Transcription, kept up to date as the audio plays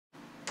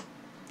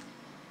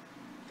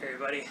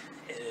everybody,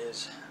 it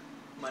is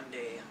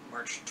Monday,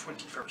 March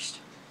 21st,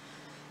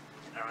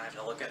 and I don't have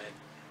to look at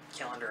a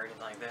calendar or anything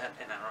like that,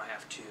 and I don't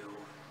have to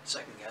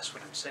second guess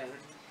what I'm saying,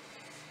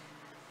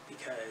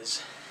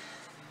 because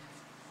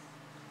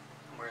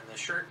I'm wearing this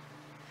shirt,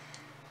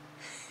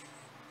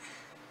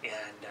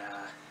 and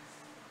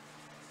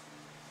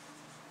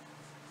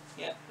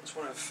yeah, it's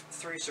one of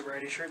 3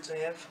 sobriety shirts I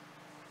have,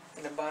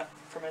 and I bought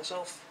for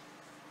myself.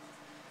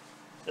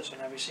 This one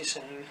obviously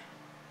saying,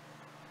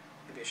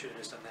 maybe I should have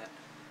just done that.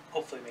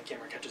 Hopefully my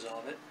camera catches all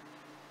of it.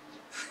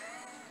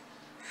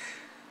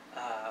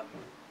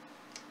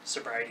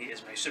 Sobriety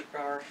is my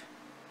superpower.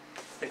 I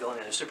think the only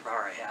other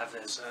superpower I have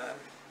is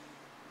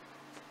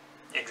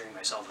injuring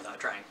myself without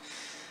trying.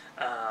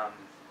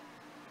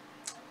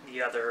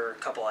 The other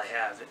couple I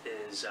have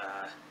is,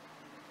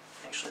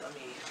 actually let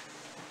me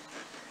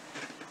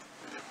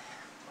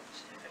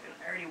see if I can,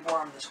 I already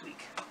wore them this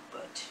week,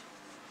 but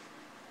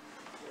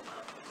hold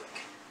on real quick.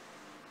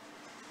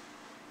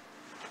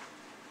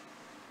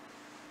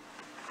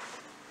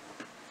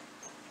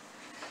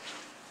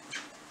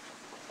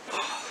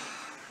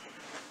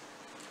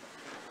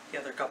 The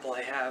other couple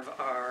I have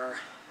are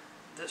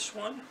this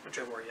one, which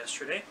I wore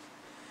yesterday.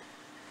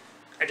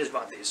 I just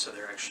bought these, so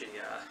they're actually,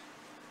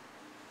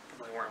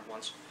 I've only worn them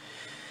once.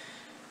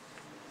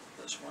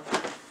 This one,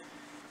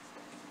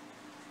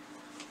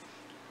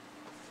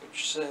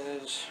 which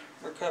says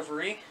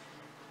Recovery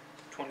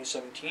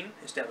 2017,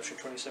 established in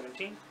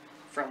 2017,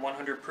 from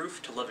 100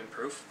 proof to living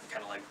proof. I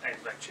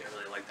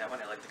really like that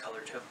one. I like the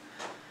color too.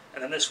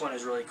 And then this one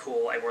is really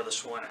cool. I wore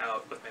this one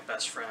out with my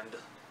best friend.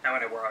 Now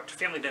when I wore out to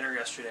family dinner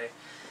yesterday,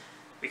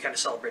 we kind of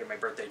celebrated my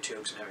birthday too,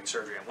 because I'm having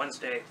surgery on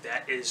Wednesday.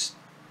 That is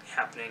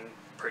happening,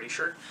 pretty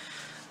sure.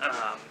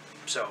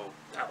 So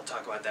I will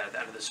talk about that at the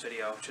end of this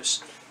video.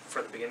 Just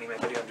for the beginning of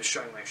my video, I'm just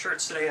showing my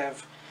shirts that I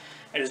have.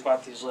 I just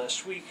bought these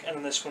last week, and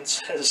then this one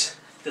says,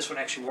 this one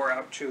actually wore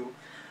out to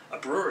a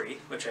brewery,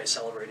 which I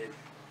celebrated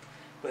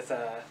with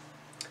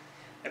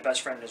my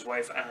best friend and his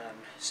wife on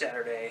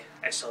Saturday.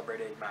 I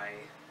celebrated my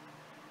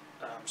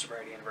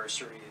sobriety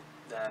anniversary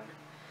then.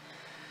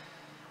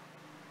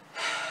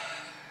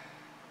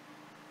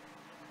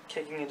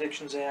 Kicking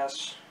addiction's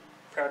ass,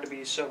 proud to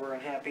be sober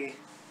and happy,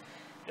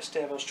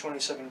 established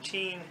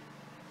 2017,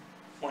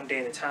 one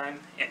day at a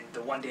time, and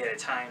the one day at a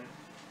time,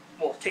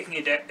 well, kicking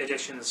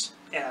addiction's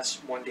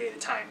ass one day at a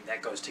time,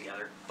 that goes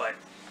together, but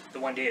the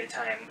one day at a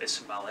time is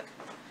symbolic,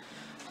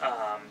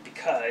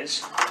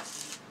 because,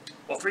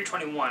 well,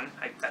 3/21,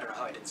 I don't know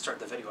how I didn't start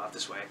the video off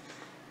this way,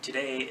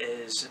 today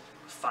is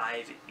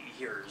 5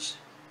 years,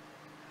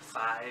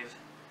 5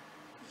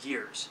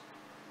 years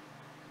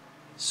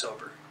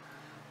sober.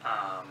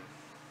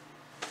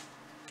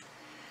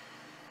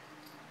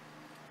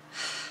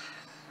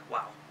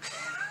 Wow,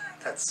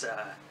 that's,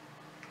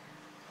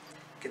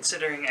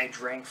 considering I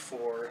drank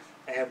for,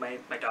 I have my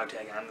dog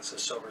tag on, this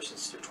is sober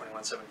since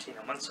 21/17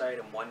 on one side,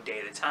 and one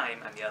day at a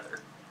time on the other,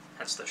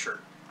 hence the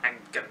shirt. I'm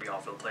gonna be all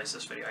over the place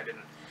this video,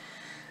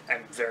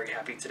 I'm very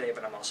happy today,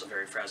 but I'm also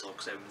very frazzled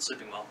because I haven't been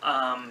sleeping well,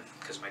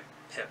 because of my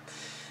hip.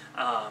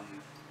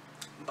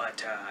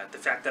 But the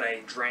fact that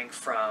I drank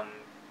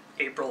from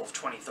April of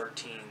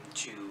 2013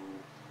 to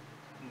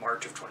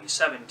March of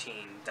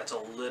 2017, that's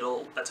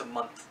a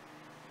month,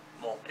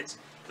 well, it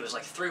was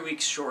like 3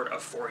 weeks short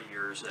of 4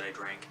 years that I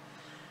drank,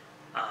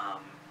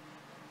 and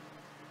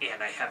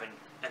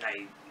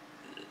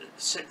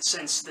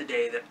since the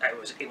day that I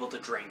was able to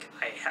drink,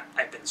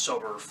 I've been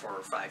sober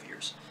for 5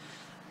 years,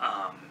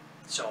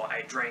 so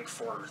I drank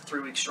for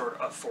 3 weeks short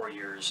of 4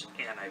 years,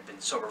 and I've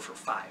been sober for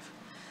 5,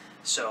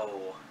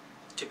 so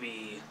to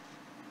be,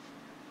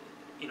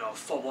 you know,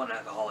 full-blown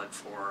alcoholic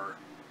for,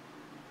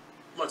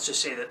 let's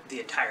just say that the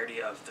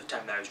entirety of the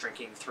time that I was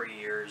drinking, 3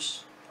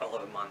 years,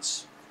 11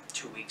 months,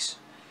 2 weeks,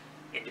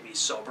 and to be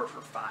sober for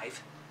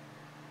 5,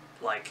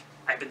 like,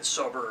 I've been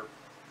sober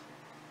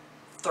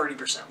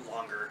 30%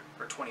 longer,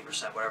 or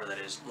 20%, whatever that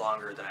is,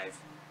 longer than I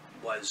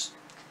was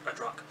a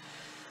drunk,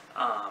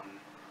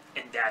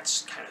 and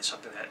that's kind of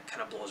something that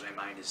kind of blows my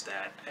mind, is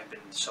that I've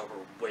been sober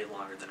way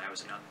longer than I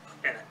was an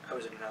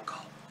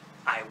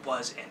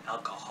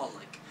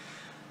alcoholic.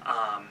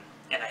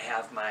 And I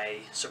have my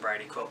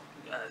sobriety quote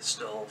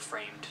still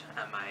framed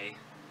on my,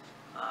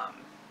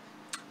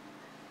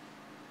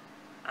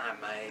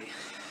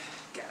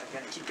 God, I'm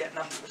gonna keep getting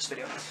up for this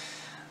video.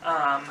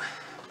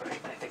 But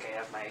I think I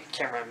have my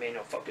camera on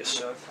manual focus,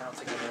 so I don't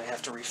think I'm gonna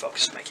have to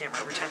refocus my camera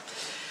every time.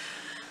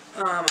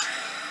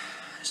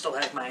 I still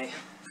have my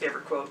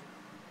favorite quote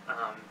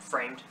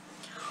framed.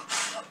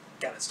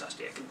 God, it's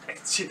dusty. I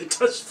can see the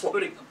dust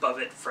floating above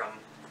it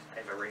from, I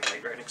have a ring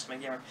light right next to my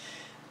camera.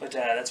 But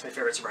that's my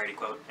favorite sobriety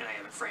quote, and I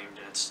have it framed,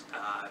 and it's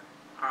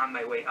on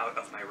my way out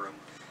of my room,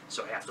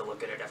 so I have to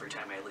look at it every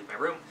time I leave my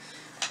room.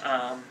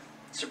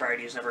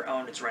 Sobriety is never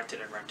owned, it's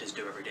rented, and rent is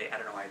due every day. I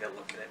don't know why I gotta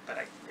look at it, but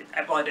I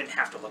didn't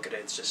have to look at it,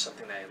 it's just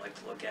something that I like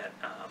to look at,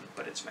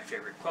 but it's my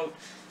favorite quote,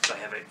 so I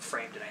have it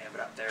framed and I have it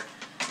up there.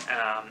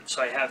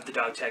 So I have the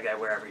dog tag I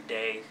wear every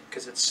day,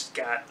 because it's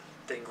got,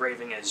 the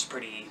engraving is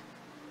pretty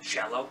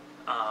shallow,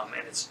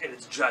 and it's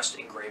just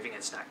engraving.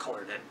 It's not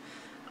colored in.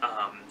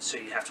 So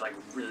you have to like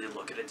really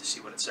look at it to see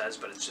what it says.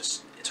 But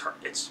it's hard.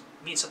 It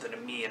means something to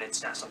me, and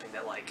it's not something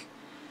that like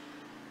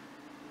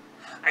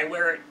I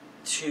wear it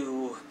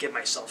to give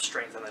myself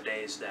strength on the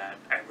days that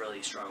I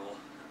really struggle.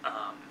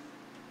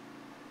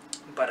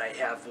 But I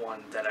have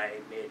one that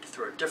I made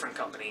through a different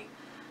company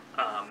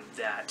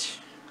that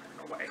I don't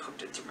know why I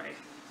hooked it to my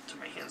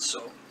hands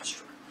so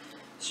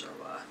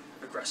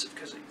aggressive,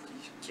 because you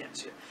can't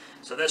see it.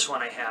 So this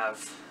one I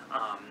have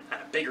on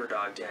a bigger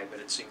dog tag, but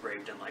it's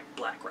engraved in like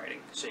black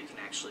writing, so you can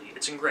actually,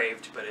 it's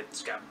engraved, but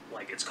it's got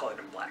like, it's colored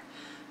in black,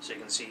 so you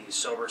can see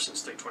sober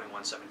since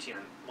 3/21/17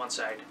 on one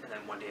side, and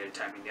then 1 day at a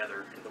time on the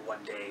other, and the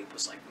 1 day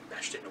was like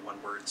meshed into one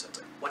word, so it's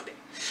like 1 day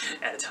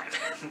at a time.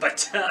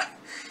 But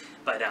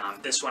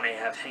this one I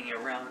have hanging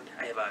around.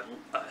 I have a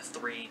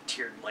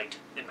 3-tiered light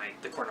in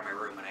the corner of my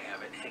room, and I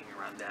have it hanging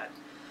around that.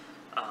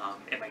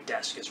 And my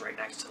desk is right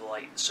next to the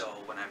light,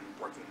 so when I'm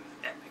working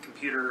at my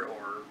computer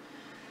or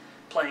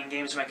playing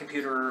games on my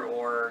computer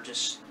or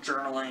just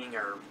journaling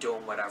or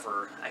doing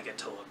whatever, I get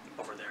to look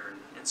over there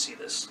and see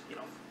this, you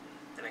know,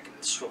 and I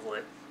can swivel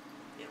it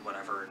in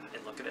whatever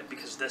and look at it,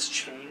 because this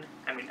chain,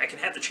 I mean, I can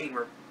have the chain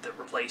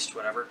replaced,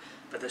 whatever,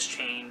 but this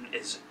chain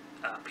is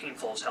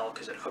painful as hell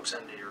because it hooks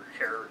into your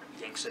hair,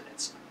 yanks it, and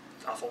it's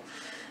awful.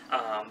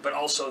 But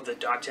also the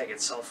dog tag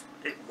itself,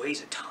 it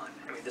weighs a ton.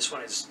 I mean, this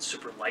one is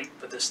super light,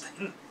 but this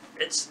thing,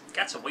 it's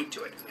got some weight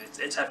to it. I mean,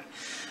 it's heavy.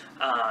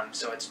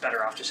 So it's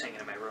better off just hanging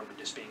in my room and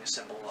just being a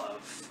symbol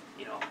of,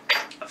 you know,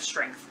 of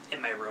strength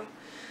in my room.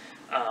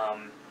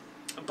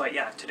 But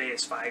yeah, today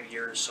is 5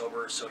 years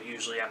sober, so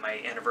usually on my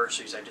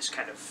anniversaries I just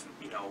kind of,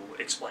 you know,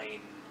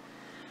 explain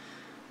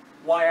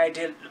why I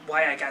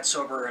got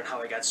sober and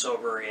how I got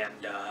sober,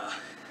 and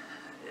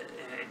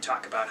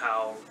talk about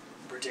how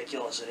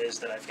ridiculous it is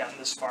that I've gotten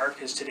this far,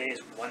 because today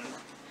is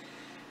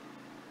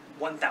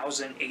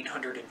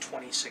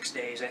 1,826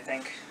 days, I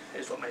think,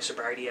 is what my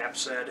sobriety app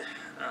said.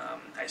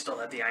 I still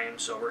have the I Am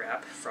Sober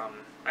app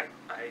from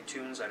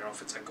iTunes. I don't know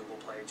if it's on Google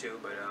Play too,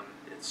 but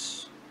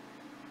it's...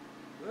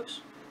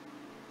 Whoops.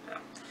 No. I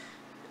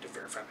had to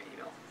verify my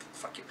email.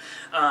 Fuck you.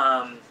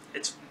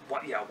 It's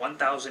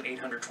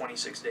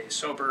 1,826 days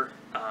sober,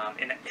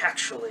 and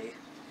actually...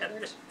 Yeah,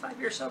 they're just 5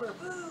 years sober,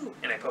 woo!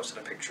 And I posted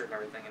a picture and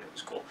everything, and it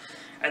was cool.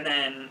 And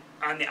then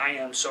on the I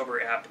Am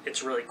Sober app,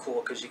 it's really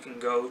cool because you can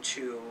go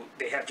to,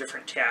 they have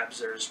different tabs.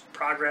 There's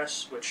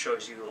progress, which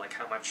shows you like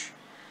how much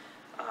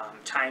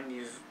time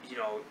you've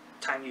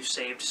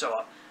saved.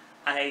 So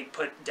I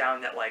put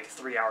down that like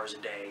 3 hours a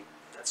day.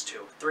 That's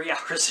 3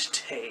 hours a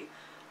day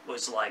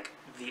was like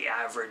the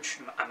average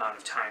amount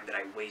of time that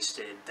I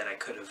wasted that I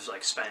could have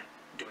like spent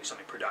doing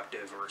something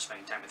productive or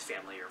spending time with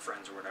family or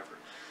friends or whatever.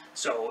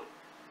 So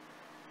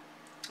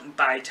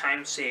by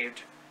time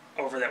saved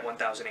over that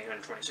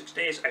 1,826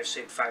 days, I've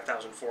saved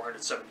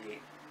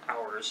 5,478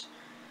 hours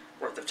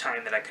worth of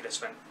time that I could have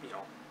spent, you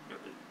know,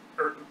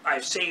 or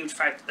I've saved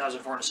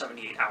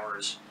 5,478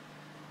 hours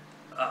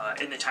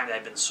in the time that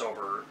I've been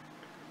sober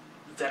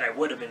that I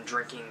would have been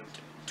drinking,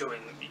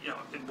 doing, you know,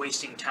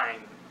 wasting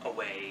time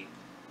away,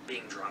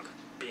 being drunk,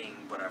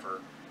 being whatever.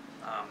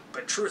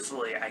 But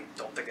truthfully, I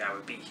don't think I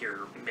would be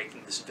here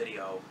making this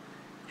video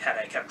had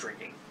I kept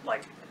drinking.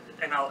 Like,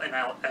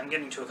 I'm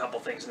getting to a couple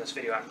things in this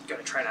video. I'm going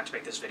to try not to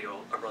make this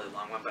video a really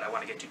long one, but I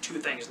want to get to 2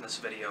 things in this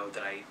video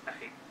that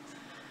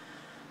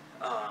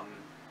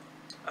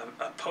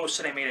a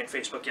post that I made on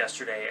Facebook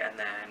yesterday, and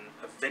then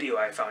a video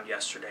I found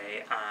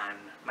yesterday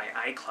on my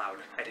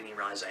iCloud. I didn't even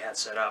realize I had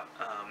set up.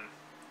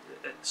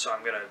 So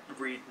I'm going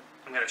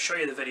to show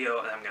you the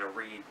video, and I'm going to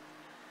read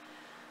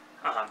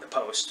the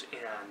post,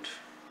 and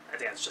I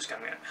think that's just how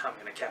I'm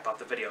going to cap off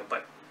the video.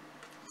 But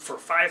for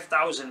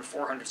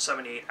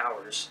 5,478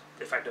 hours,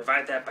 if I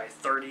divide that by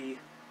 30,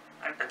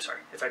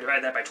 if I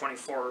divide that by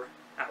 24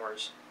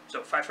 hours,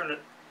 so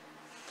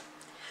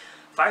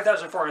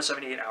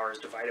 5,478 hours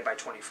divided by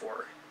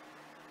 24,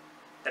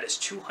 that is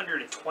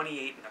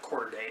 228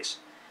 1/4 days.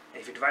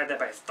 And if you divide that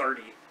by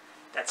 30,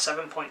 that's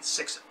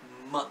 7.6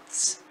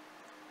 months.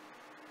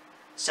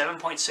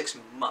 7.6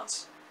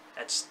 months.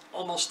 That's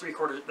almost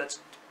 3/4, it's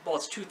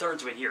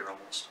 2/3 of a year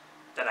almost,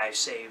 that I've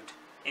saved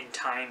in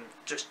time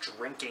just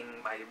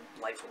drinking my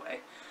life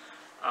away,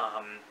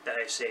 that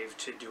I saved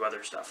to do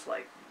other stuff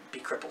like be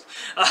crippled.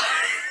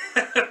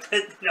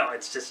 But no,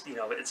 it's just, you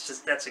know, it's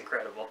just, that's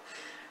incredible.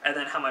 And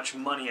then how much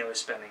money I was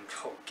spending.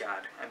 Oh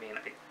God, I mean,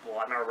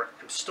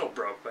 I'm still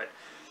broke, but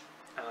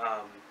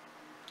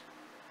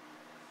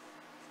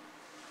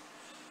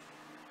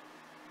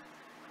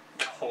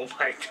oh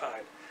my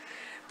God,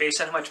 based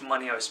on how much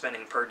money I was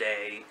spending per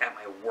day at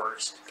my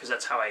worst, because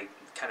that's how I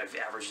kind of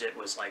averaged it,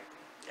 was like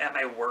at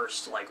my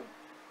worst, like,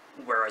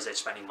 where was I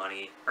spending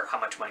money, or how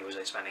much money was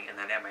I spending, and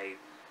then at my,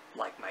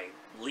 like, my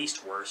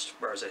least worst,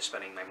 where was I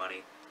spending my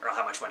money, or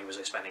how much money was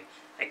I spending.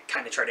 I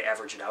kind of try to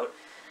average it out.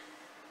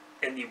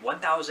 In the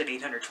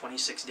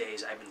 1,826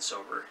 days I've been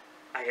sober,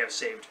 I have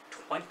saved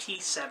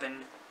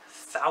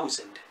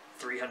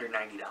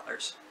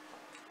 $27,390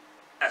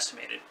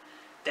 estimated.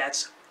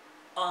 That's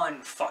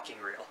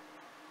unfucking real.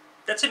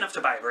 That's enough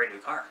to buy a brand new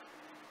car.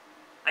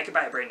 I could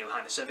buy a brand new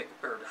Honda Civic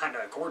or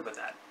Honda Accord with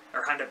that,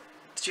 or Honda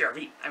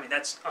CR-V. I mean,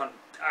 that's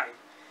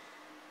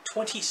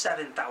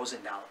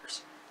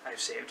 $27,000 I've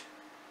saved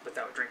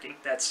without drinking.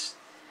 That's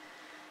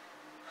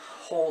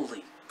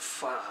holy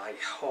fuck.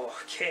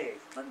 Okay,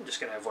 I'm just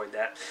gonna avoid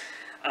that.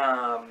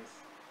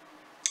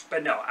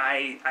 But no,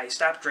 I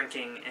stopped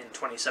drinking in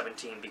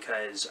 2017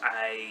 because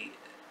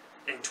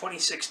in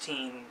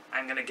 2016,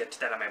 I'm gonna get to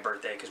that on my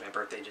birthday, because my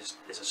birthday just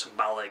is a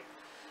symbolic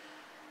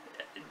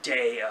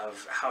day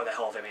of how the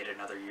hell have I made it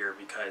another year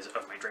because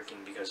of my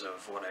drinking, because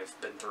of what I've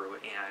been through,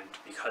 and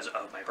because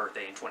of my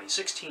birthday in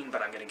 2016.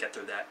 But I'm gonna get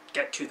to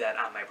that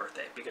on my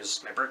birthday,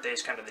 because my birthday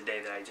is kind of the day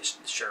that I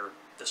just share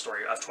the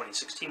story of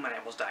 2016 when I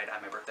almost died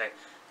on my birthday.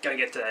 Gotta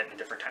get to that in a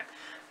different time.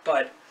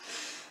 But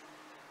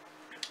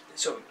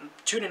so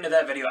tune into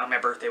that video on my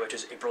birthday, which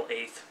is April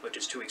 8th, which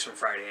is 2 weeks from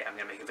Friday. I'm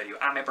gonna make a video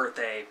on my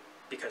birthday,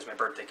 because my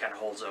birthday kind of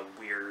holds a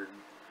weird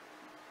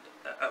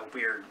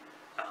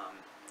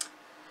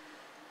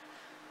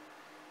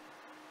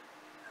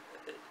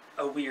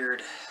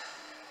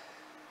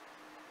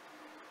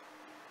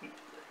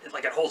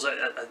like, it holds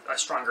a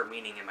stronger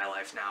meaning in my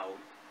life now,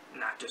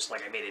 not just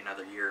like I made it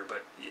another year,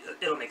 but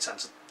it'll make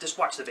sense. Just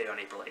watch the video on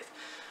April 8th.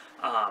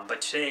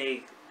 But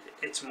today,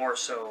 it's more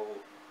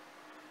so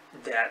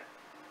that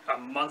a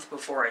month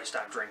before I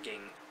stopped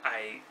drinking,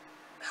 I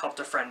helped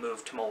a friend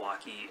move to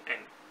Milwaukee,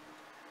 and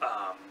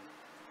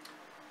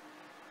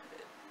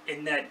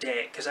in that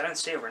day, because I didn't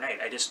stay overnight,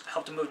 I just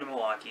helped him move to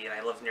Milwaukee, and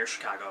I live near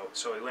Chicago,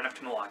 so we went up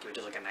to Milwaukee, which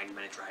is like a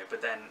 90-minute drive,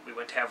 but then we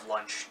went to have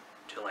lunch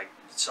to like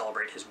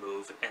celebrate his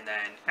move, and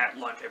then at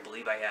lunch, I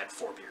believe I had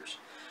 4 beers,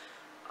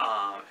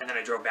 and then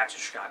I drove back to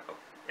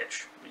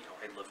Chicago-ish, you know,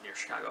 I live near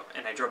Chicago,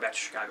 and I drove back to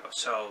Chicago,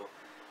 so,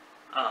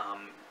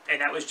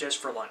 and that was just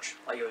for lunch.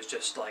 Like, it was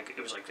just like,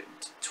 it was like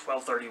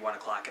 12:30, 1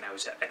 o'clock, and I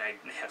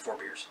had 4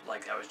 beers.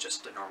 Like, that was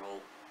just a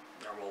normal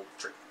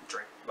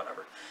drink,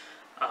 whatever.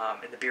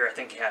 And the beer, I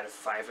think, had a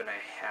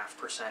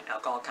 5.5%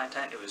 alcohol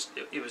content. It was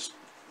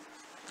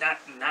not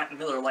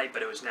Miller Lite,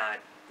 but it was not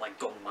like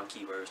Golden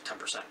Monkey, where it was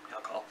 10%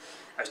 alcohol.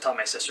 I was telling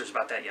my sisters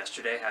about that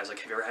yesterday. I was like,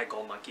 have you ever had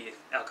Golden Monkey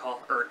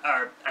alcohol? Or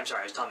I'm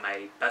sorry, I was telling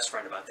my best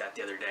friend about that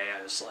the other day.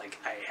 I was like,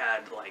 I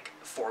had like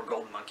 4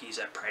 Golden Monkeys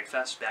at Pride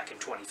Fest back in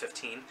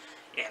 2015,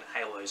 and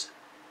I was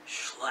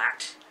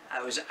schlacked.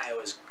 I was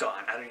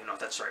gone. I don't even know if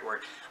that's the right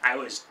word. I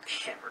was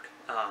hammered.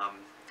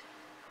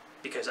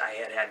 Because I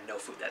had no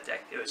food that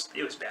day. It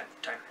was bad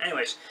time.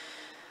 Anyways,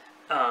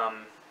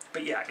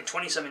 but yeah, in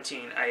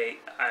 2017, I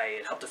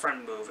had helped a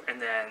friend move,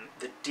 and then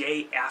the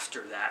day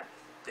after that,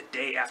 the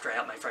day after I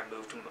helped my friend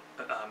move to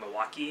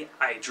Milwaukee,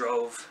 I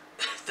drove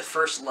the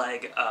first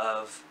leg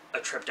of a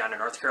trip down to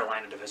North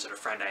Carolina to visit a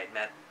friend I had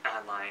met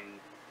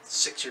online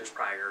 6 years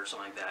prior or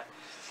something like that.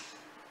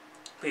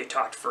 We had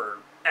talked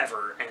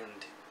forever,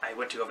 and I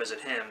went to go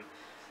visit him,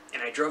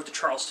 and I drove to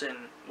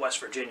Charleston, West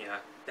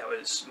Virginia. That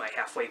was my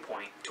halfway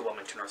point to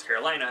Wilmington, North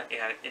Carolina,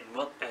 and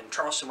in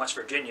Charleston, West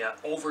Virginia,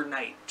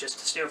 overnight, just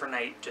to stay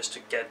overnight, just to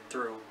get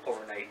through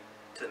overnight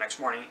to the next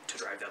morning to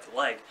drive the other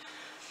leg,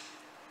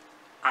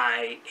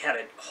 I had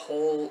a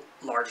whole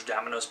large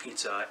Domino's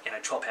pizza and a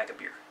 12-pack of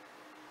beer,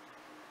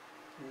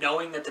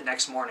 knowing that the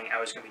next morning I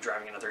was going to be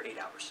driving another 8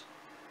 hours.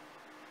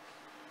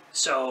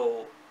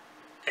 So,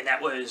 and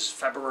that was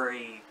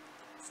February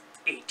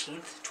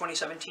 18th,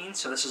 2017,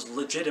 so this is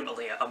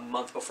legitimately a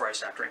month before I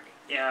stopped drinking.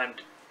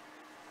 And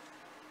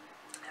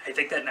I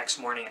think that next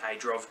morning I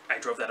drove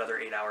that other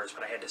 8 hours,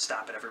 but I had to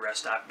stop at every rest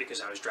stop because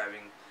I was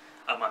driving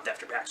a month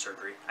after back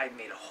surgery. I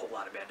made a whole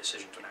lot of bad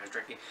decisions when I was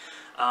drinking.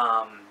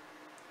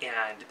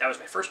 And that was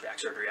my first back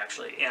surgery,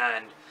 actually.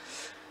 And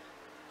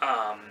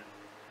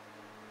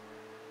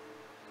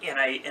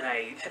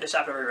I had to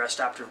stop at every rest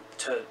stop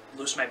to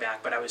loosen my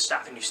back, but I was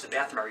stopping to use the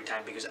bathroom every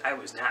time because I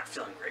was not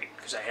feeling great,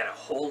 because I had a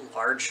whole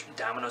large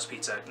Domino's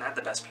pizza, not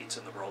the best pizza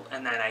in the world,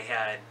 and then I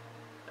had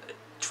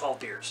 12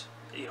 beers,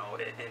 you know,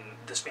 in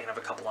the span of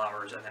a couple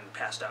hours, and then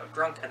passed out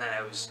drunk, and then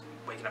I was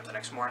waking up the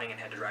next morning and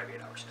had to drive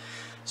 8 hours.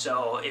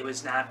 So it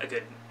was not a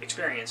good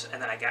experience,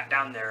 and then I got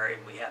down there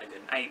and we had a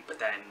good night, but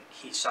then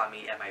he saw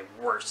me at my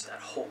worst that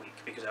whole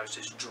week because I was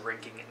just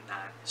drinking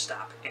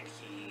non-stop, and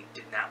he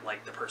did not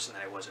like the person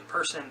that I was in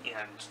person,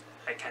 and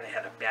I kind of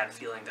had a bad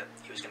feeling that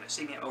he was going to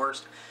see me at my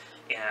worst,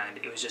 and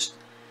it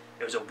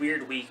was a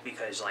weird week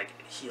because, like,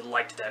 he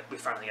liked that we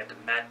finally got to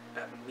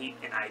meet,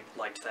 and I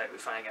liked that we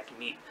finally got to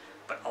meet,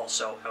 but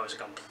also I was a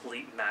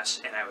complete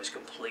mess, and my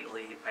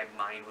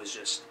mind was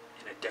just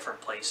in a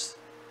different place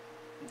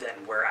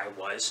than where I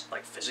was,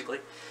 like, physically,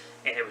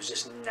 and it was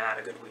just not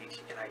a good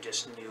week, and I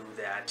just knew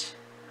that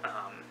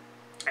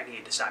I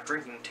needed to stop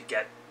drinking to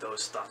get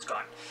those thoughts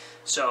gone.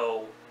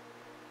 So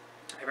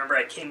I remember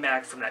I came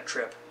back from that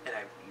trip, and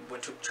I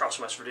went to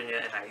Charleston, West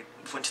Virginia, and I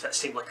went to that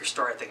same liquor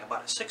store. I think I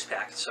bought a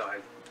 6-pack, so I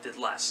did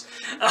less.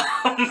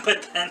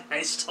 But then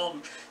I still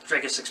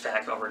drank a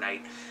 6-pack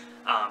overnight.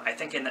 I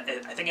think in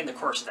the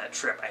course of that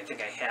trip, I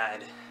think I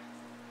had.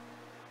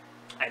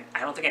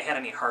 I don't think I had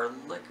any hard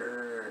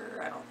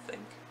liquor. I don't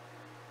think.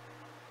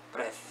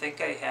 but I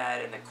think I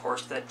had, in the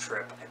course of that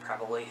trip, I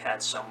probably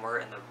had somewhere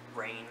in the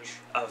range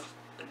of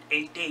an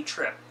 8-day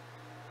trip,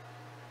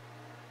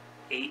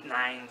 8,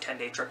 9,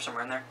 10-day trip,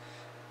 somewhere in there.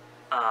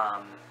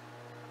 Well,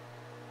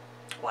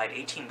 I had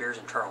 18 beers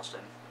in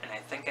Charleston, and I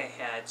think I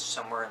had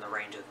somewhere in the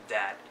range of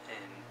that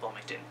in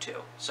Wilmington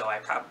too. So I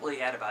probably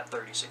had about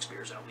 36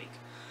 beers in a week,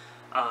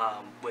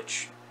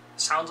 which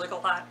sounds like a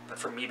lot, but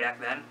for me back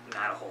then,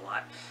 not a whole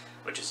lot,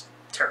 which is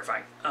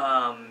terrifying.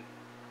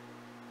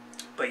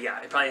 But yeah,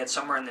 I probably had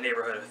somewhere in the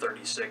neighborhood of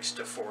 36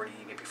 to 40,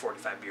 maybe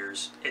 45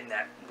 beers in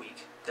that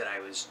week that I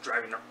was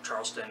driving to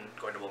Charleston,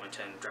 going to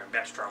Wilmington, driving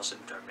back to Charleston,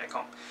 driving back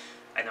home.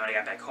 And then when I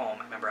got back home,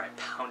 I remember I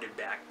pounded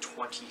back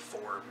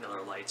 24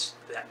 Miller Lights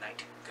that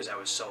night because I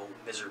was so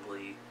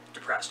miserably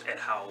depressed at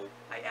how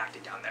I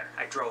acted down there.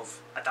 I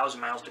drove 1,000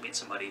 miles to meet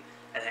somebody,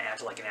 and I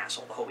acted like an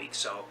asshole the whole week.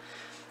 So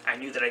I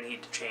knew that I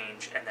needed to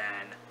change, and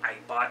then I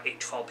bought a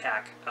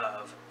 12-pack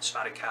of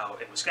Spotted Cow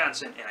in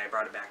Wisconsin, and I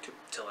brought it back to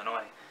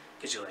Illinois,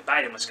 because you only buy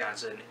it in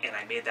Wisconsin, and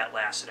I made that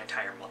last an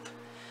entire month.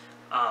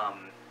 I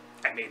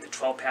made the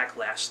 12-pack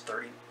last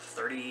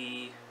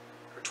 30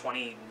 or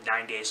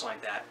 29 days, something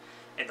like that,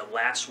 and the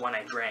last one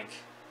I drank,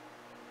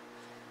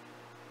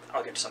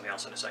 I'll get to something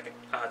else in a second.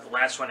 The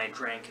last one I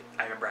drank,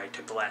 I remember I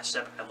took the last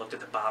sip, I looked at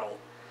the bottle,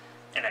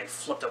 and I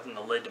flipped open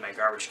the lid to my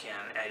garbage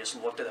can, and I just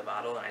looked at the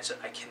bottle, and I said,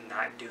 I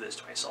cannot do this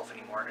to myself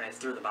anymore, and I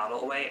threw the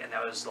bottle away, and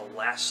that was the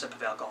last sip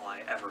of alcohol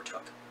I ever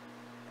took.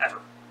 Ever.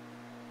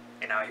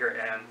 And now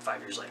here I am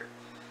 5 years later.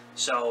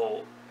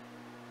 So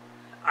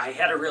I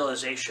had a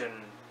realization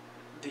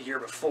the year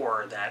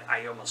before that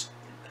I almost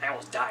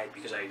died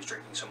because I was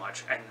drinking so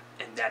much, and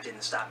that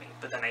didn't stop me.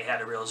 But then I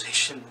had a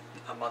realization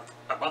a month.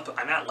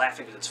 I'm not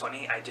laughing because it's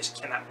funny. I just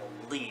cannot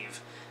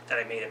believe that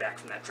I made it back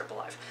from that trip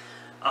alive.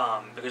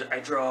 Because I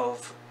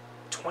drove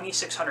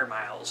 2,600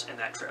 miles in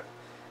that trip,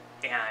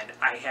 and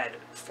I had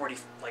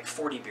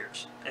 40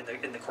 beers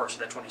in the course of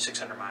that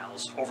 2,600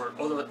 miles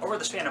over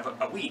the span of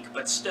a week.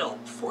 But still,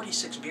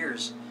 46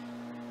 beers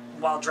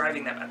while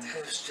driving that.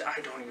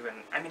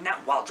 I mean,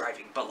 not while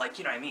driving, but like,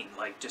 you know what I mean,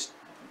 like just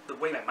the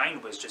way my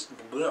mind was just,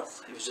 bleh.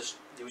 It was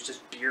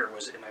just beer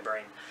was in my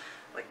brain,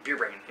 like beer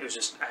brain. It was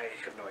just, I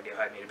have no idea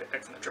how I made it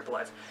back from the trip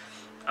alive.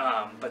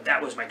 But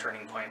that was my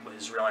turning point,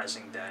 was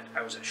realizing that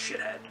I was a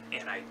shithead,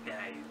 and I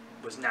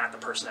was not the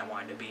person I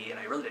wanted to be, and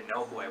I really didn't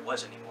know who I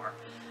was anymore.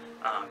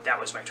 That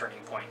was my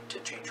turning point to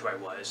change who I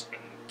was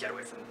and get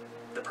away from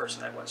the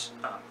person I was,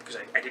 because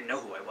I didn't know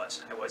who I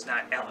was. I was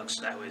not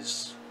Alex. I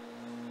was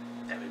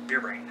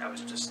beer brain. I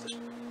was just this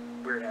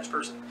weird ass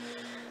person.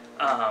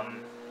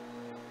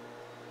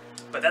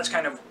 But that's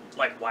kind of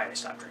like why I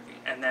stopped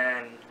drinking. And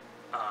then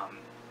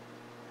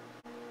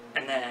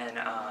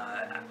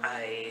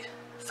I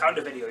found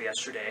a video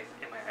yesterday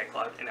in my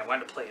iCloud, and I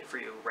wanted to play it for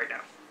you right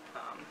now.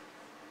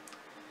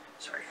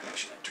 Sorry, I'm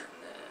actually going to turn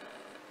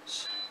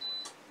this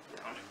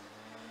down.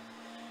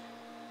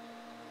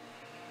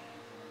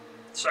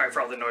 Sorry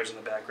for all the noise in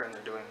the background.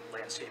 They're doing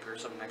landscape or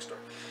something next door.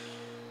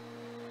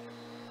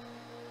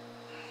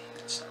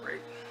 That's not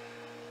right.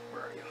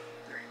 Where are you?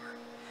 There you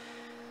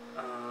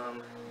are.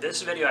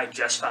 This video I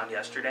just found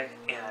yesterday,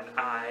 and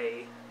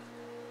I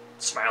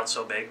smiled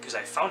so big because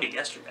I found it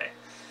yesterday,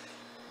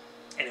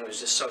 and it was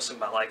just so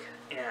symbolic.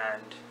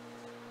 And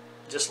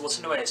just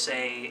listen to what I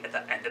say at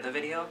the end of the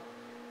video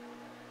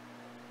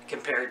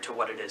compared to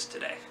what it is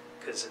today,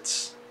 because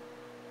it's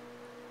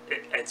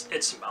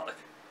symbolic.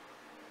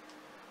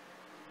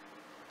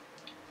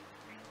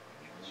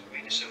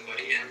 Way to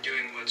somebody and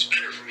doing what's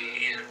better for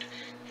me, and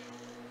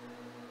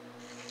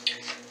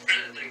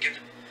rather than give.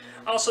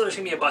 Also, there's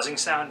going to be a buzzing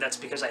sound. That's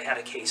because I had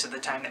a case at the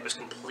time that was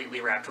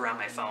completely wrapped around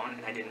my phone,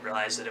 and I didn't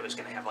realize that it was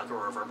going to have like a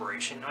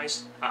reverberation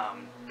noise,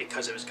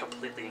 because it was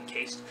completely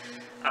encased.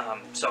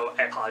 So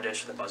I apologize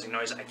for the buzzing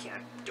noise. I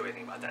can't do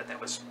anything about that.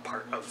 That was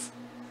part of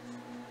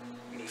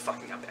me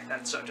fucking up back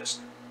then, so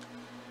just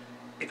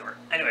ignore it.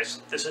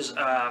 Anyways, this is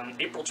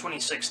April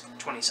 26th,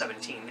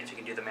 2017. If you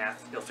can do the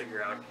math, you'll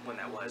figure out when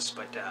that was,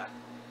 but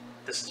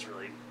this is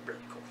really,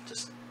 really cool.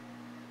 Just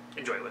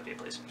enjoy it with me,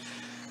 please.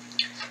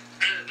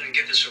 Rather than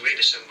give this away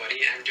to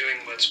somebody, I'm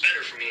doing what's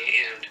better for me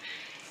and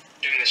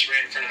doing this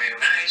right in front of my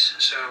own eyes,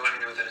 so I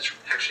know that it's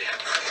actually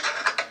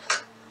happening.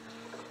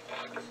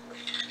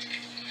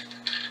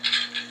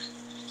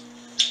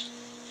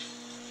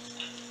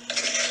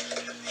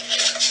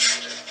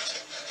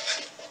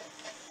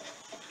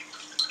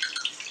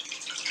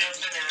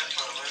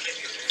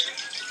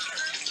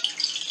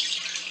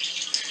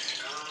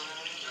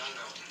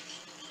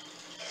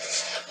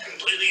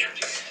 Completely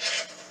empty.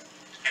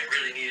 I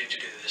really needed to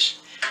do this.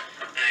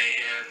 I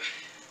am,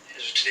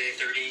 as of today,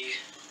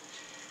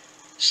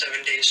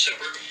 37 days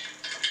sober,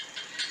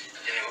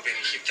 and I'm hoping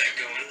to keep that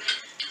going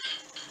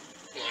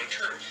long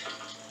term.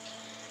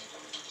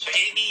 So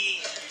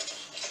maybe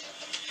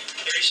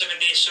 37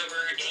 days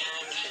sober and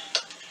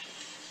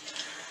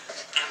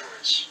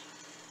onwards.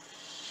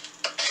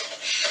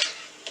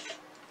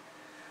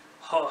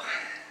 Oh.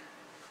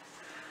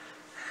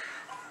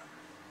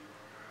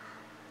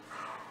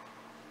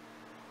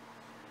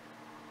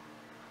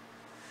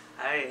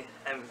 I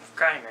I'm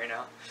crying right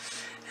now.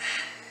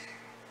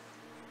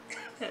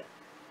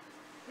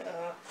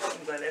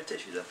 I'm glad I have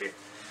tissues up here.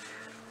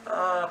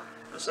 I'm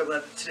so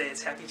glad that today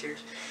it's happy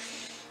tears.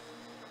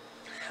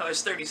 I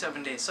was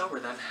 37 days sober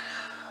then.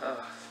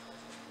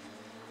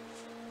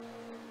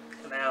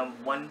 And now I'm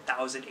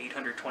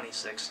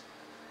 1,826.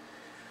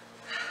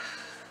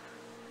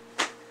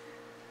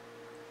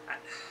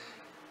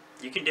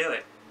 You can do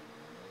it.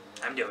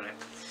 I'm doing it.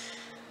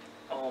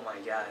 Oh my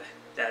god.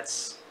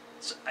 That's...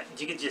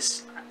 You could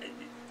just...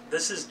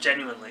 This is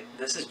genuine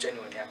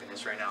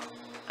happiness right now.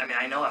 I mean,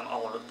 I know I'm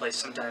all over the place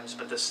sometimes,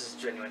 but this is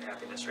genuine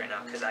happiness right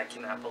now, because I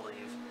cannot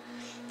believe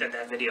that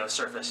that video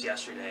surfaced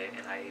yesterday,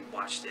 and I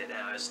watched it, and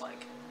I was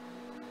like...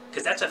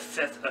 Because that's a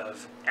fifth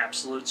of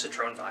Absolute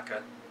Citron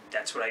vodka.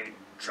 That's what I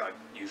chug,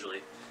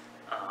 usually.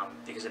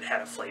 Because it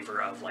had a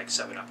flavor of, like,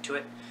 7-Up to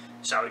it.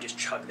 So I would just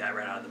chug that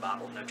right out of the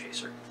bottle, no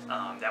chaser.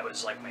 That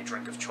was, like, my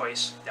drink of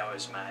choice. That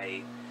was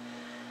my...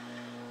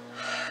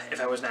 If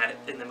I was not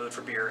in the mood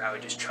for beer, I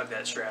would just chug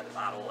that straight out of the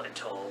bottle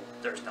until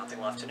there's nothing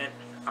left in it.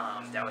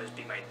 That would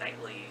be my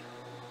nightly,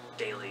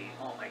 daily...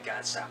 Oh my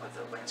god, stop with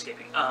the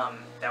landscaping.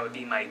 That would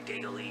be my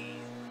daily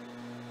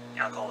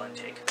alcohol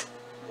intake.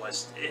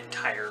 Was the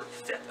entire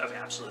fifth of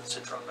Absolute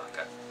Citron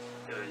vodka.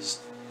 It was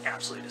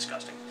absolutely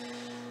disgusting.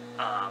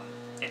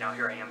 And now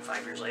here I am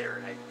 5 years later,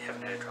 and I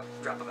haven't had a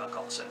drop of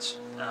alcohol since.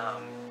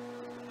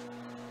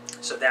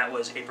 So that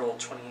was April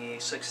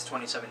 26,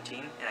 2017,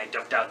 and I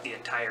dumped out the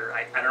entire...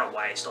 I don't know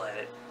why I still had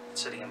it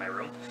sitting in my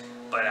room,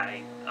 but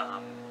I,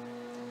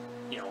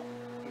 you know,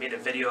 made a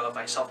video of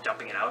myself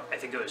dumping it out. I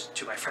think it was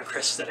to my friend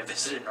Chris that I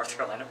visited in North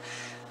Carolina,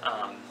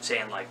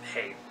 saying like,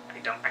 hey, I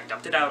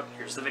dumped it out,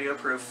 here's the video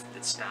proof,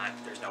 it's not,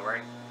 there's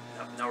nowhere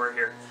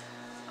here.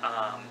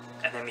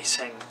 And then me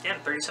saying, yeah,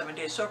 I'm 37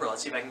 days sober,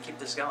 let's see if I can keep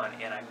this going,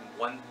 and I'm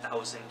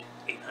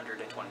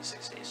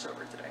 1,826 days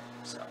sober today,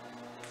 so.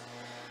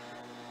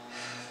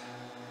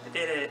 I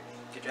did it.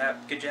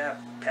 Good job,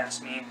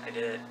 past me, I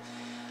did it.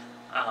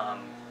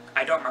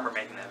 I don't remember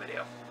making that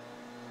video.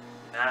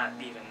 Not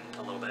even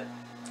a little bit,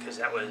 because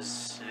that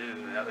was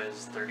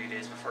 30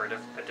 days before a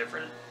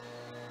different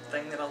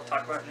thing that I'll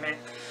talk about in May.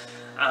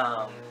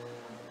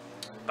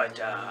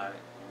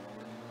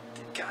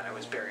 God, I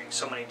was burying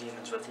so many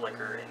demons with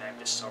liquor, and I'm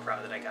just so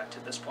proud that I got to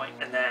this point.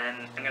 And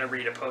then I'm going to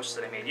read a post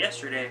that I made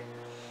yesterday,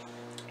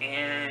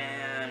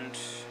 and...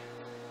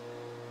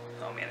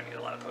 Oh man, I made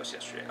a lot of posts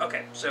yesterday.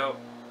 Okay, so...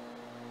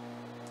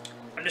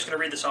 I'm just going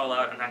to read this all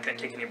out. I'm not going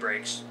to take any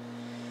breaks.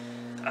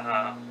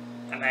 I'm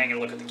not going to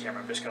look at the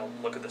camera. I'm just going to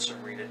look at this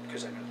and read it,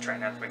 because I'm going to try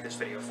not to make this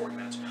video 40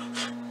 minutes.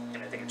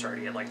 And I think it's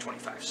already at like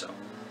 25, so...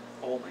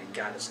 Oh my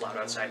god, it's loud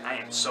outside. I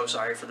am so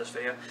sorry for this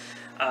video.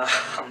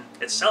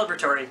 It's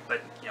celebratory,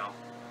 but, you know,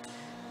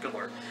 good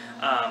lord.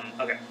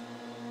 Okay.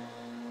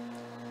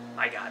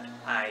 My god,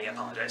 I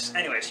apologize.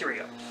 Anyways, here we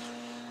go.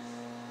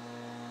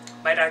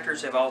 My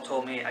doctors have all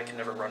told me I can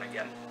never run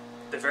again.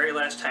 The very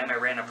last time I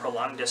ran a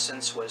prolonged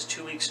distance was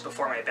 2 weeks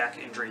before my back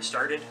injury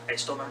started. I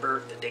still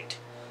remember the date.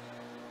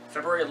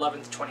 February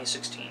 11th,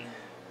 2016.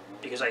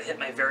 Because I hit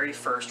my very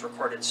first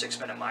recorded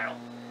 6-minute mile.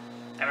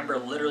 I remember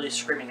literally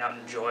screaming out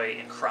in joy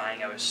and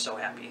crying. I was so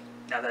happy.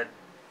 Now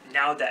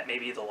that may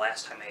be the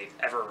last time I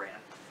ever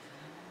ran.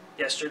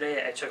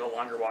 Yesterday, I took a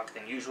longer walk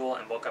than usual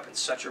and woke up in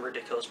such a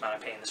ridiculous amount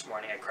of pain this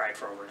morning I cried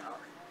for over an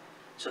hour.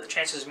 So the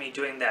chances of me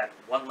doing that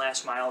one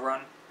last mile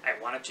run I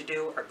wanted to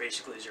do are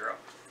basically zero.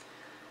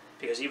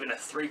 Because even a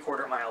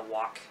 3/4 mile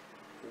walk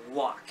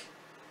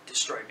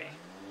destroyed me.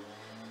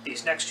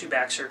 These next 2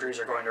 back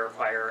surgeries are going to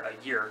require a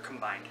year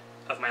combined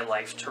of my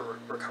life to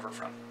recover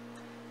from.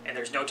 And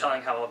there's no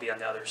telling how I'll be on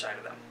the other side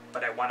of them.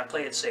 But I want to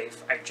play it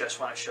safe. I just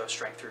want to show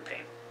strength through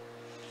pain.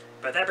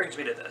 But that brings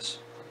me to this.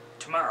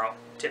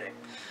 Today,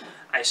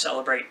 I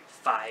celebrate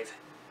 5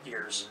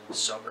 years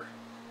sober.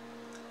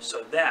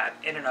 So that,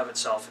 in and of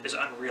itself, is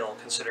unreal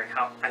considering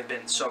how I've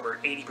been sober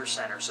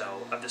 80% or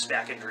so of this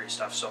back injury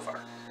stuff so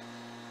far.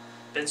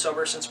 Been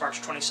sober since March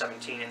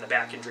 2017, and the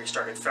back injury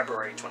started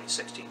February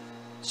 2016.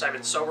 So I've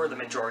been sober the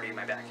majority of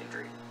my back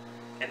injury.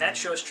 And that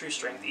shows true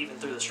strength even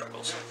through the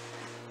struggles.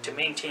 To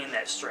maintain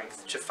that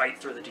strength, to fight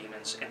through the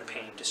demons and the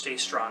pain, to stay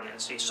strong and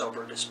stay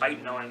sober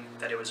despite knowing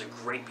that it was a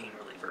great pain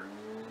reliever,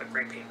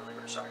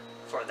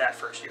 for that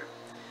first year.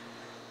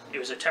 It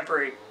was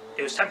temporary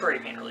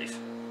pain relief.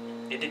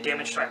 It did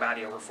damage to my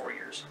body over 4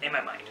 years, and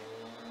my mind.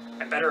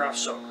 I'm better off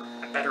sober.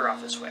 I'm better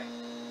off this way.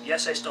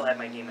 Yes, I still have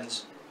my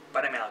demons,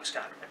 but I'm Alex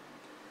Conrad.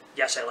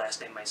 Yes, I last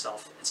named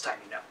myself. It's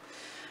time you know.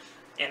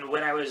 And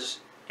when I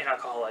was an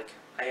alcoholic,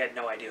 I had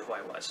no idea who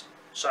I was.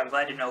 So I'm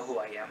glad to know who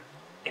I am,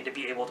 and to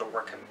be able to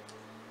work on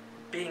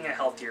being a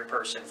healthier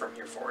person from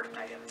here forward.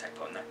 I have a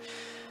typo in there.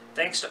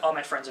 Thanks to all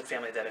my friends and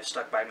family that have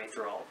stuck by me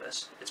through all of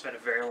this. It's been a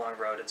very long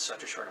road in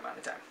such a short amount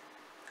of time.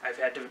 I've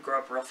had to grow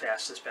up real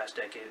fast this past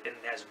decade, and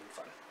it hasn't been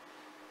fun.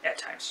 At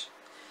times.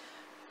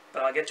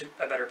 But I'll get to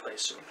a better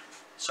place soon.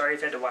 Sorry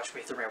if you had to watch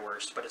me through my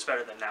worst, but it's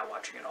better than not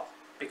watching at all.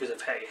 Because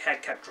if I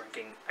had kept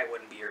drinking, I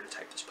wouldn't be here to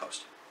type this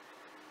post.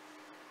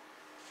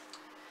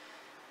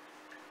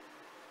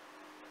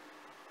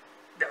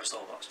 That was the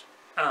whole post.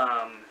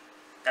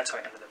 that's how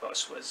I ended the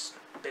post, was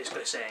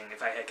basically saying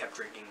if I had kept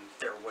drinking,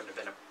 there wouldn't have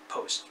been a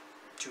post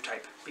to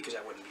type because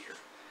I wouldn't be here.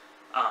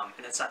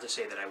 And that's not to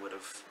say that I would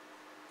have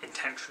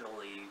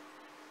intentionally,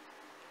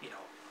 you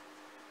know,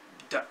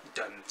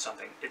 done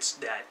something. It's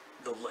that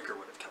the liquor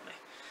would have killed me.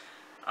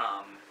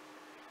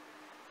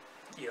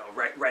 You know,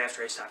 right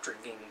after I stopped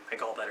drinking, my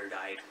gallbladder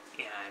died,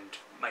 and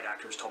my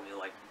doctors told me,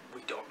 like,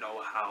 we don't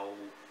know how,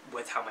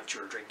 with how much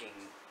you were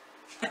drinking,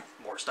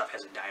 more stuff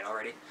hasn't died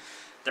already.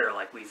 They're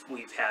like,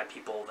 we've had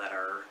people that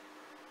are,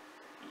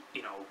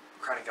 you know,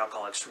 chronic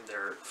alcoholics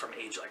from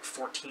age like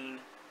 14,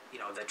 you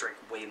know, that drink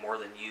way more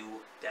than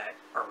you, that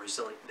are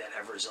resilient, that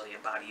have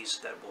resilient bodies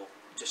that will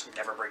just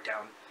never break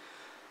down.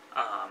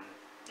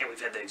 And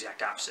we've had the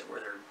exact opposite, where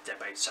they're dead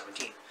by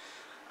 17.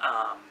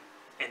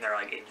 And they're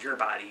like, and your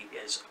body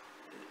is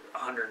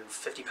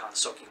 150 pounds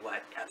soaking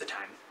wet at the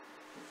time.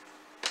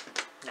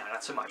 No,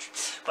 not so much.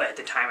 But at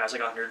the time, I was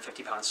like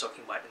 150 pounds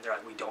soaking wet, and they're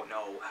like, we don't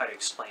know how to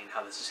explain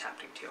how this is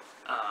happening to you.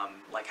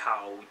 Like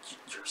how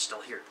you're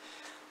still here.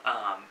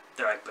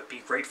 They're like, but be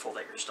grateful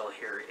that you're still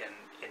here,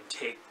 and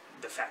take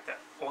the fact that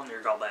only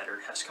your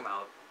gallbladder has come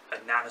out, a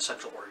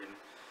non-essential organ.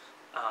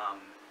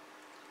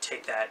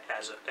 Take that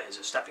as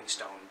a stepping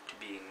stone to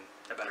being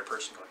a better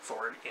person going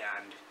forward,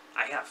 and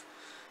I have.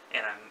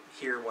 And I'm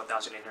here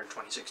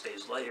 1,826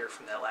 days later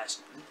from that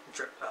last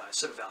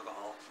sip of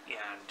alcohol,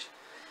 and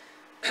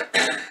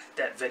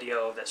that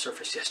video that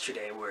surfaced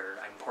yesterday where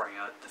I'm pouring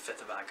out the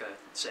fifth of vodka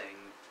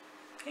saying,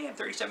 hey, I'm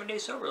 37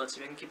 days sober, let's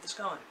see if I can keep this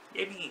going.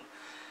 Yay me.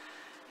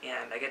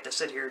 And I get to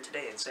sit here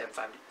today and say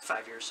I'm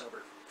five years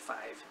sober. 5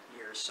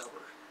 years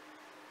sober.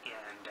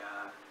 And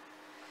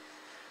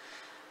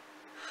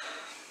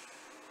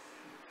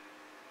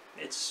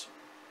it's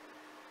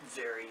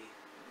very,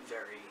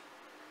 very,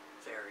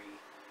 very,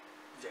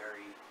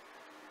 very,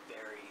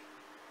 very,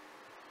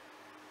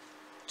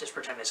 just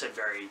pretend I said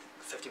very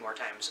 50 more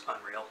times,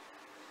 unreal,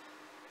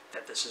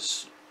 that this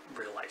is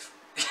real life.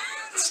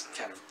 It's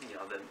kind of, you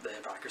know, the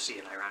hypocrisy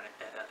and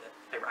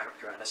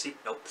ironicity,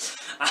 nope,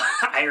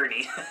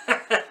 irony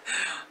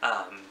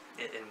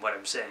in what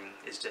I'm saying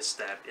is just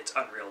that it's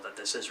unreal that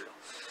this is real.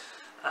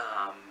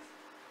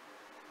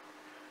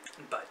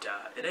 But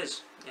it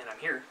is, and I'm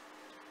here,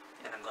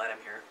 and I'm glad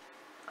I'm here.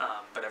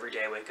 But every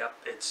day I wake up,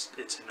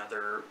 it's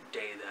another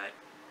day that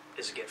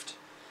is a gift,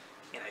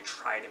 and I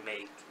try to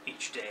make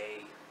each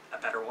day a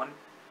better one,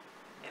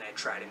 and I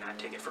try to not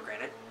take it for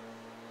granted.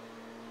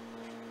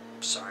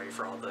 Sorry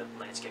for all the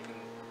landscaping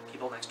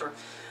people next door,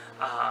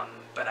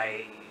 but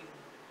I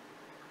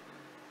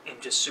am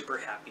just super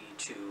happy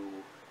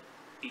to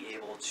be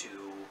able to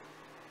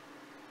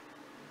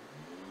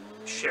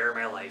share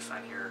my life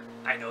on here.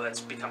 I know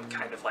that's become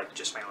kind of like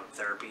just my own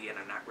therapy, and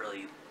I'm not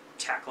really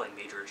tackling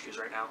major issues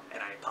right now,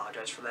 and I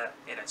apologize for that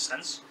in a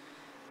sense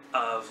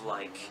of,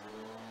 like,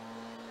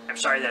 I'm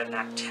sorry that I'm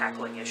not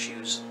tackling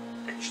issues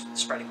and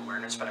spreading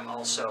awareness, but I'm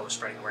also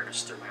spreading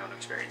awareness through my own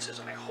experiences,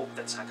 and I hope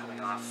that's not coming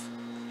off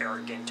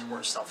arrogant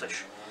or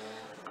selfish.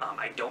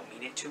 I don't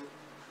mean it to,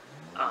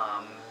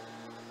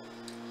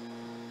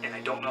 and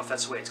I don't know if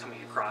that's the way it's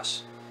coming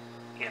across,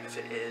 and if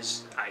it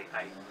is,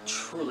 I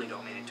truly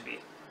don't mean it to be.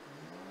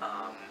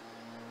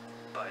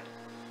 But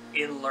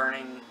in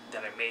learning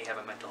that I may have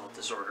a mental health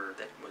disorder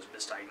that was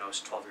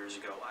misdiagnosed 12 years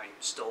ago, I'm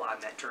still on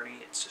that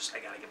journey. It's just I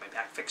gotta get my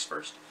back fixed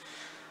first.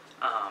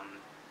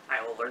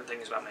 I will learn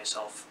things about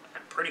myself.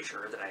 I'm pretty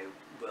sure that I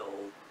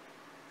will.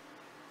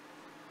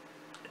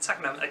 It's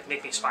not gonna like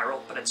make me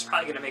spiral, but it's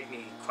probably gonna make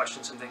me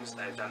question some things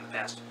that I've done in the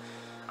past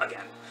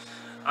again.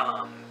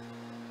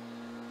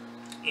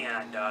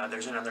 And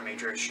there's another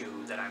major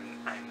issue that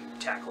I'm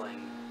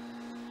tackling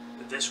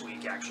this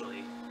week,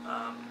 actually.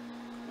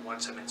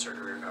 Once I'm in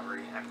surgery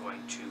recovery, I'm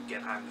going to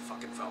get on the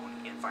fucking phone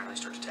and finally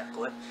start to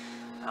tackle it.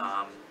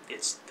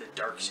 It's the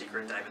dark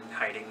secret that I've been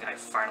hiding. I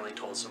finally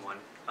told someone,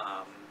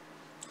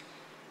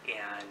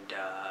 and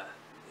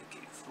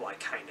well, I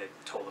kind of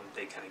told them,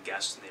 they kind of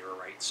guessed, and they were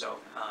right. So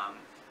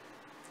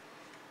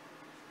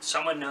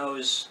someone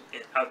knows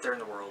it out there in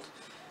the world,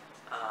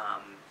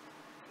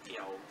 you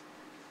know,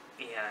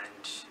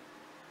 and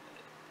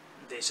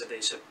they said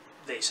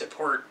they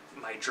support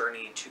my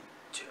journey to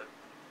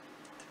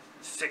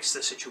fix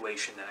the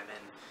situation that I'm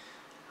in,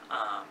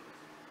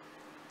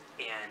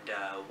 and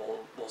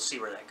we'll see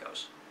where that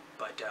goes.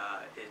 But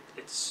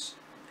it's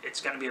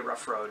going to be a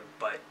rough road,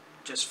 but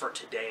just for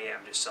today,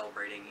 I'm just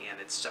celebrating,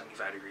 and it's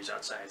 75 degrees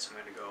outside, so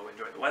I'm going to go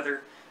enjoy the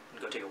weather, and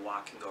go take a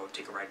walk, and go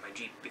take a ride in my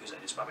Jeep, because I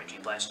just bought my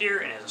Jeep last year,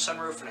 and it has a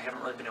sunroof, and I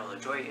haven't really been able to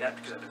enjoy it yet,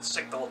 because I've been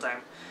sick the whole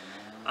time.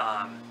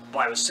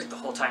 Well, I was sick the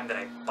whole time that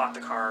I bought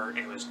the car, and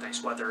it was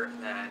nice weather,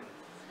 and then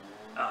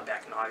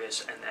back in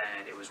August, and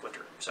then it was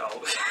winter,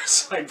 so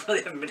so I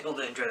really haven't been able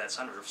to enjoy that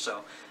sunroof.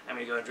 So I'm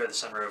gonna go enjoy the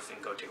sunroof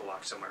and go take a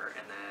walk somewhere,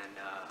 and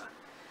then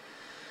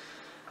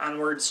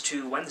onwards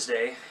to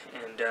Wednesday.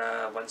 And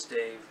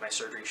Wednesday my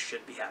surgery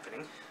should be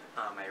happening.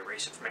 I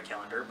erased it from my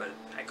calendar, but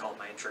I called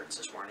my insurance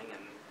this morning,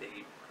 and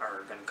they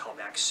are going to call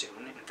back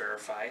soon and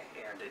verify,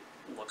 and it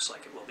looks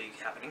like it will be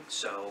happening.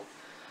 So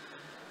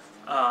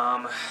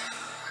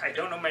I I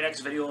don't know what my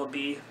next video will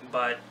be,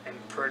 but I'm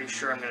pretty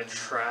sure I'm going to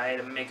try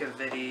to make a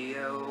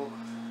video.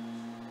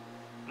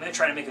 I'm going to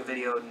try to make a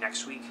video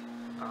next week.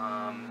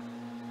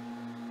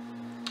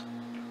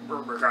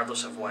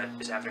 Regardless of what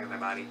is happening with my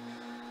body.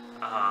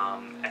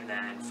 And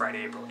then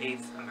Friday, April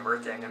 8th, on my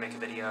birthday, I'm going to make a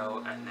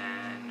video, and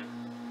then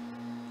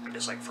I'm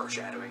just like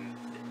foreshadowing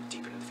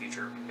deep into the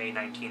future. May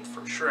 19th,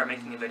 for sure, I'm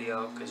making a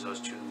video, because those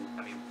two,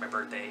 I mean, my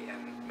birthday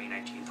and May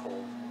 19th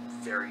hold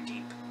very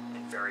deep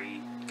and very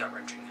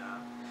gut-wrenching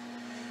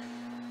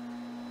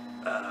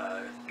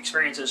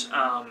experiences.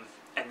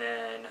 And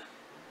then,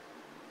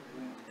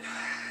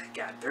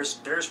 God,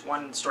 there's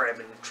one story I've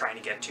been trying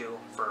to get to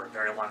for a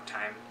very long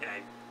time,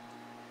 and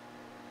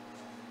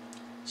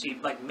see,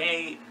 like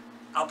May,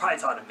 I'll probably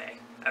tell it in May.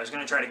 I was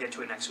going to try to get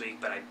to it next week,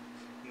 but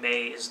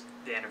May is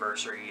the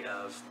anniversary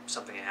of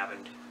something that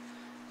happened,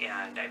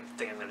 and I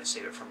think I'm going to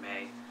save it for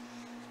May.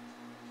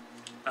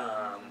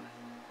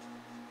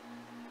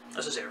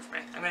 Let's just save it for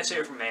May. I'm going to save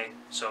it for May,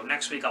 so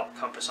next week I'll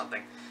come up with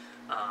something.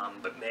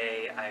 But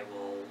May, I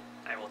will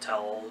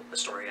tell a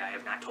story I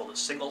have not told a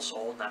single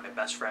soul, not my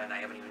best friend. I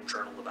haven't even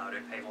journaled about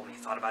it. I've only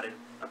thought about it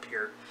up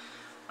here.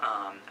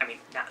 I mean,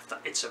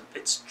 it's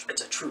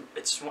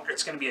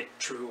going to be a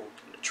true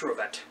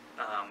event.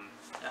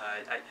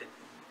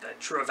 The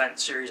true event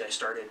series I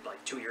started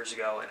like 2 years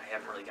ago, and I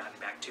haven't really gotten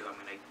back to. I'm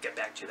going to get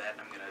back to that,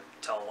 and I'm going to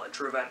tell a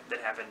true event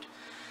that happened.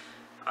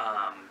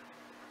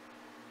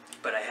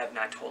 But I have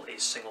not told a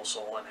single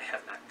soul, and I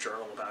have not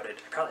journaled about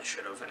it. I probably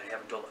should have, and I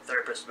haven't told a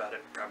therapist about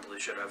it. Probably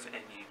should have.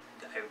 And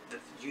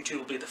YouTube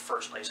will be the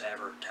first place I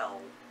ever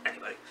tell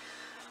anybody.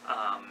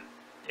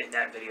 And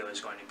that video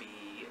is going to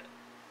be.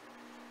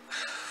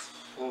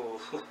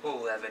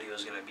 That video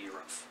is going to be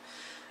rough.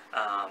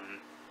 I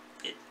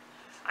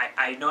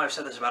know I've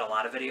said this about a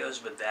lot of videos,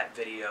 but that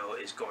video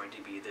is going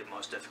to be the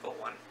most difficult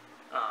one.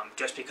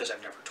 Just because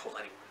I've never told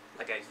anyone.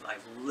 Like,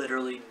 I've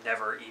literally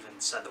never even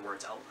said the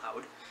words out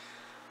loud.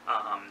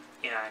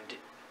 And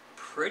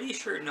pretty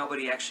sure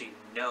nobody actually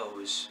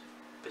knows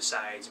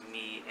besides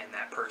me and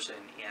that person,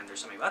 and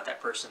there's something about that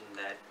person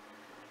that,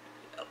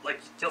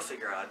 like, you'll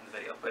figure out in the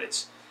video,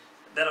 but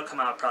that'll come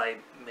out probably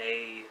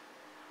May.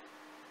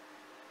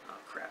 Oh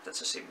crap, that's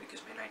the same week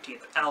as May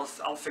 19th.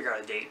 I'll figure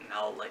out a date and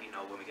I'll let you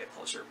know when we get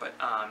closer. But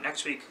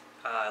next week,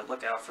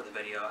 look out for the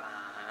video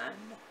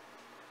on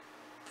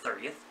the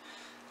 30th.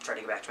 Try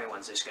to get back to my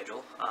Wednesday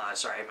schedule.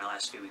 Sorry, my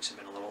last few weeks have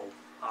been a little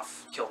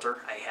off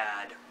kilter. I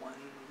had 1,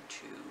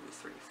 2,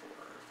 3, 4,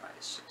 5,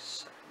 6,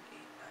 7, 8,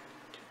 9,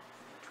 10,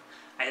 11, 12.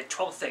 I had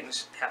 12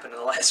 things happen in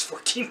the last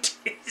 14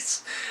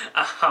 days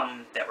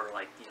that were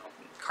like, you know,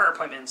 car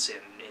appointments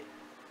and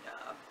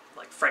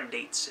like friend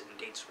dates and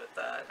dates with,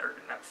 or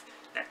not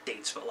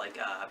dates, but like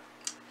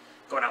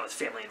going out with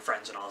family and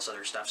friends and all this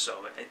other stuff.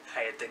 So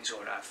I had things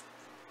going off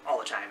all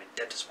the time, and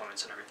dentist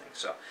appointments and everything.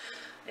 So,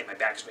 and my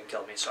back's been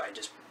killing me, so I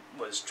just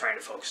was trying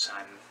to focus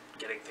on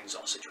getting things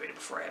all situated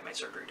before I had my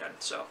surgery done.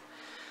 So,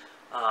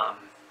 now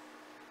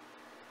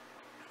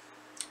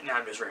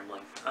I'm just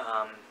rambling.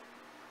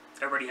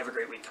 Everybody have a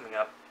great week coming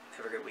up.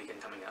 Have a great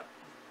weekend coming up,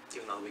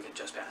 even though the weekend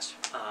just passed.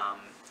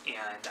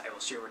 And I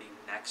will see everybody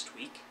next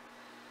week.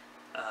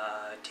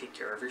 Take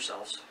care of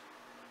yourselves.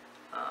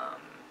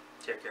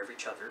 Take care of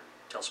each other.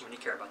 Tell someone you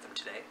care about them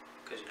today,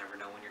 because you never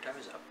know when your time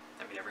is up.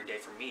 I mean, every day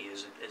for me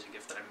is a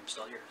gift that I'm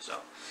still here.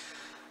 So,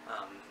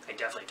 I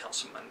definitely tell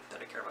someone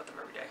that I care about them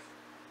every day.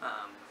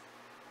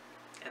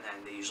 And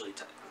then they usually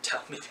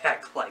tell me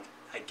back, like,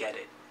 I get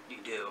it, you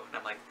do. And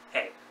I'm like,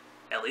 hey,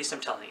 at least I'm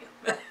telling you.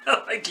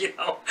 Like, you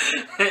know,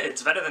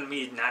 it's better than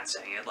me not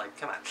saying it. Like,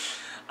 come on.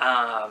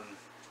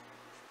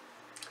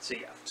 So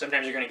yeah,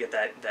 sometimes you're going to get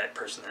that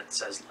person that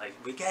says, like,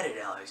 we get it,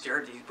 Alex,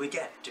 we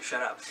get it, just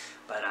shut up.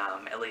 But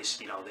at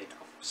least, you know, they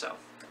know. So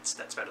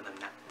that's better than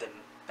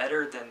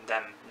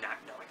them not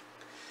knowing.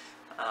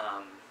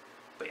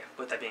 But yeah,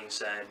 with that being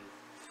said,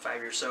 5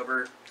 years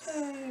sober,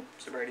 yay!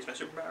 Sobriety's my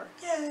superpower,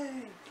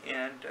 yay!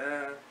 And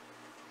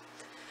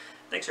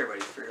thanks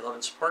everybody for your love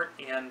and support,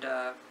 and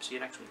see you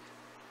next week.